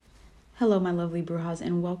Hello, my lovely Brujas,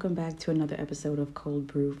 and welcome back to another episode of Cold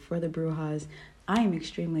Brew for the Brujas. I am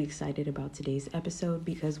extremely excited about today's episode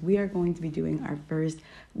because we are going to be doing our first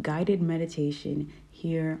guided meditation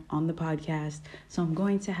here on the podcast. So I'm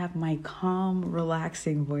going to have my calm,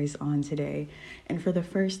 relaxing voice on today. And for the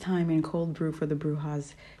first time in Cold Brew for the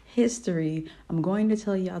Brujas history, I'm going to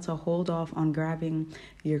tell y'all to hold off on grabbing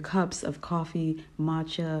your cups of coffee,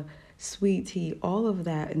 matcha, sweet tea, all of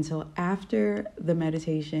that until after the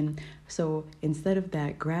meditation. So instead of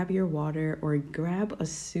that, grab your water or grab a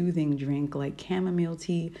soothing drink like chamomile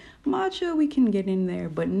tea. Matcha, we can get in there,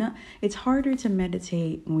 but it's harder to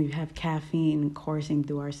meditate when we have caffeine coursing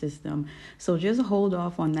through our system. So just hold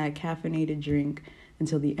off on that caffeinated drink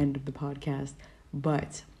until the end of the podcast.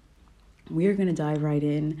 But we're going to dive right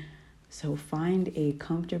in. So find a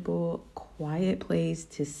comfortable, quiet place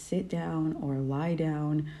to sit down or lie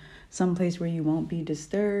down, someplace where you won't be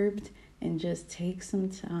disturbed, and just take some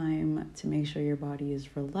time to make sure your body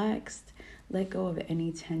is relaxed. Let go of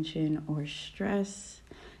any tension or stress,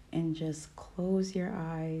 and just close your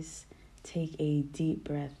eyes. Take a deep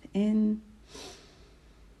breath in.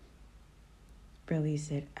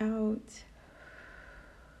 Release it out.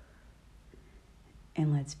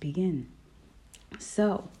 And let's begin.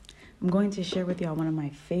 So, I'm going to share with y'all one of my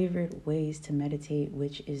favorite ways to meditate,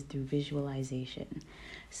 which is through visualization.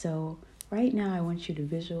 So right now, I want you to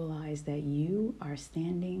visualize that you are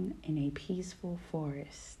standing in a peaceful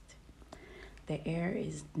forest. The air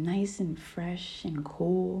is nice and fresh and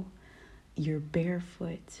cool. You're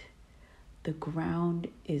barefoot. The ground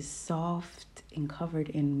is soft and covered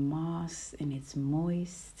in moss, and it's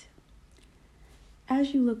moist.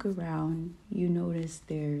 As you look around, you notice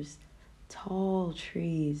there's tall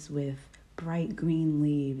trees with bright green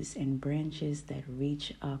leaves and branches that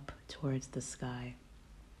reach up towards the sky.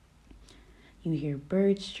 You hear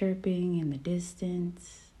birds chirping in the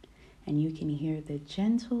distance, and you can hear the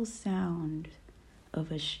gentle sound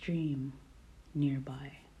of a stream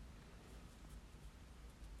nearby.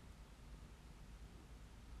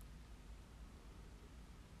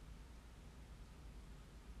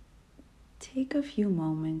 Take a few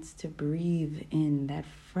moments to breathe in that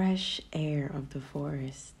fresh air of the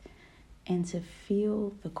forest and to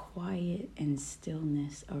feel the quiet and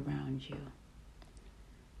stillness around you.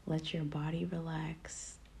 Let your body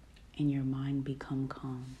relax and your mind become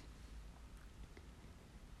calm.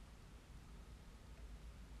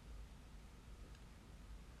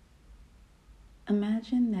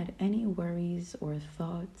 Imagine that any worries or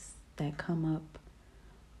thoughts that come up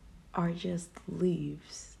are just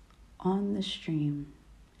leaves on the stream,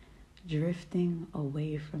 drifting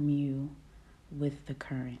away from you with the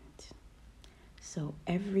current. So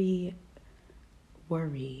every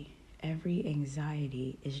worry, every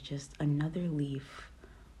anxiety is just another leaf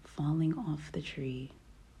falling off the tree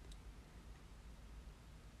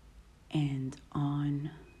and on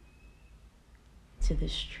to the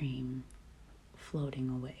stream, floating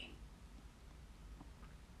away.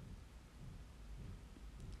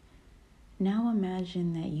 Now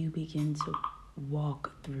imagine that you begin to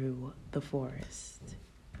walk through the forest.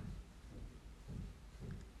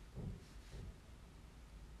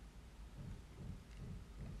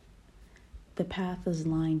 The path is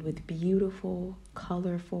lined with beautiful,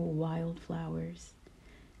 colorful wildflowers,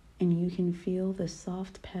 and you can feel the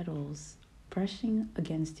soft petals brushing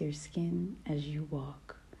against your skin as you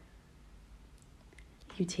walk.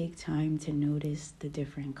 You take time to notice the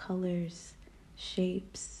different colors,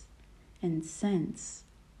 shapes, and scents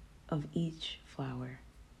of each flower.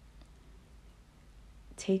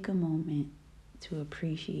 Take a moment to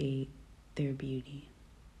appreciate their beauty.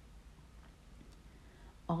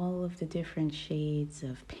 All of the different shades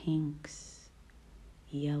of pinks,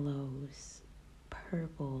 yellows,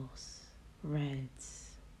 purples,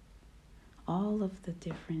 reds, all of the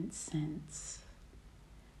different scents,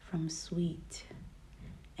 from sweet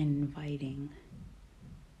and inviting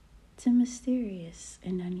to mysterious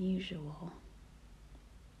and unusual.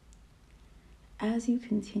 As you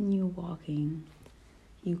continue walking,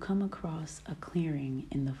 you come across a clearing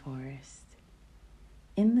in the forest.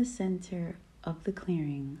 In the center of the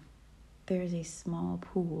clearing, there is a small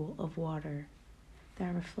pool of water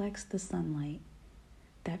that reflects the sunlight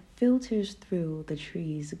that filters through the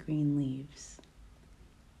tree's green leaves.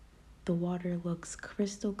 The water looks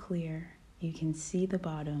crystal clear. You can see the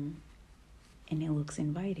bottom, and it looks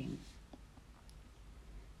inviting.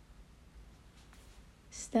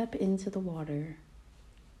 Step into the water.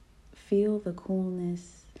 Feel the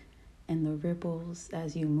coolness and the ripples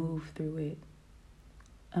as you move through it.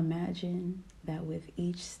 Imagine that with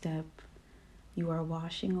each step, you are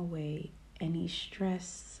washing away any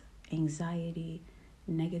stress, anxiety,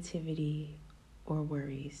 negativity, or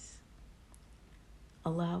worries,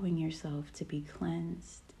 allowing yourself to be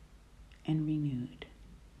cleansed and renewed.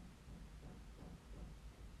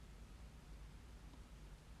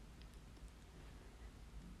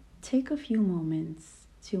 Take a few moments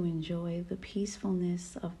to enjoy the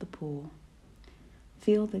peacefulness of the pool.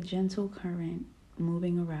 Feel the gentle current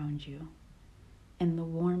moving around you and the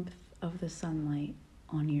warmth of the sunlight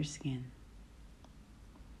on your skin.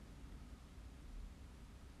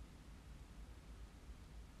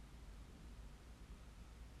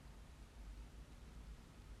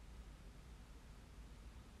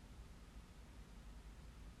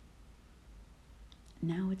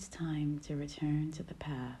 Now it's time to return to the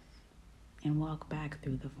path and walk back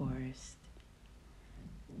through the forest.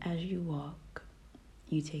 As you walk,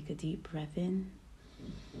 you take a deep breath in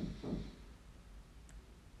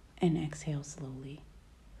and exhale slowly.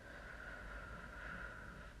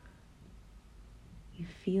 You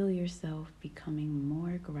feel yourself becoming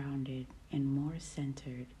more grounded and more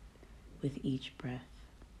centered with each breath.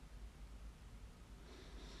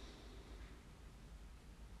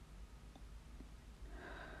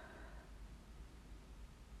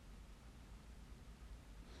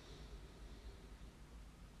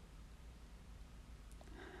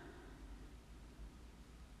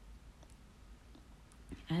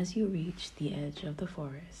 As you reach the edge of the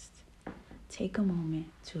forest, take a moment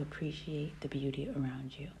to appreciate the beauty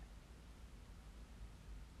around you.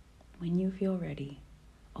 When you feel ready,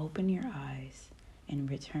 open your eyes and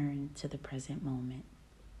return to the present moment,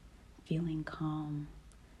 feeling calm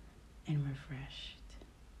and refreshed.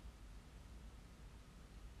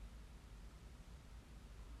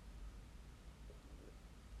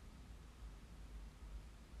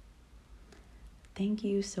 Thank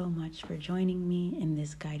you so much for joining me in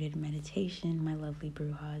this guided meditation, my lovely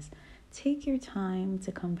Brujas. Take your time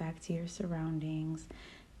to come back to your surroundings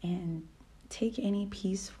and take any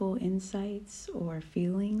peaceful insights or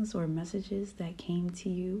feelings or messages that came to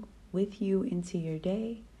you with you into your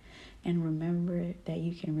day. And remember that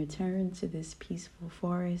you can return to this peaceful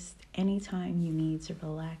forest anytime you need to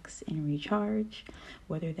relax and recharge,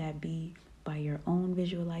 whether that be by your own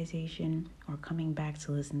visualization or coming back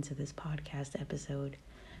to listen to this podcast episode.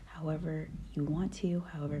 However you want to,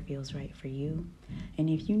 however feels right for you. And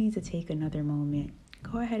if you need to take another moment,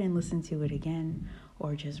 go ahead and listen to it again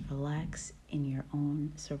or just relax in your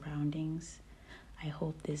own surroundings. I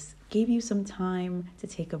hope this gave you some time to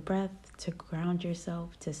take a breath, to ground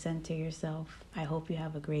yourself, to center yourself. I hope you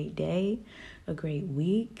have a great day, a great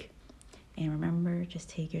week. And remember, just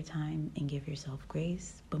take your time and give yourself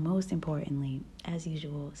grace. But most importantly, as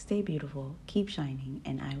usual, stay beautiful, keep shining,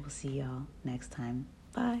 and I will see y'all next time.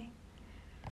 Bye.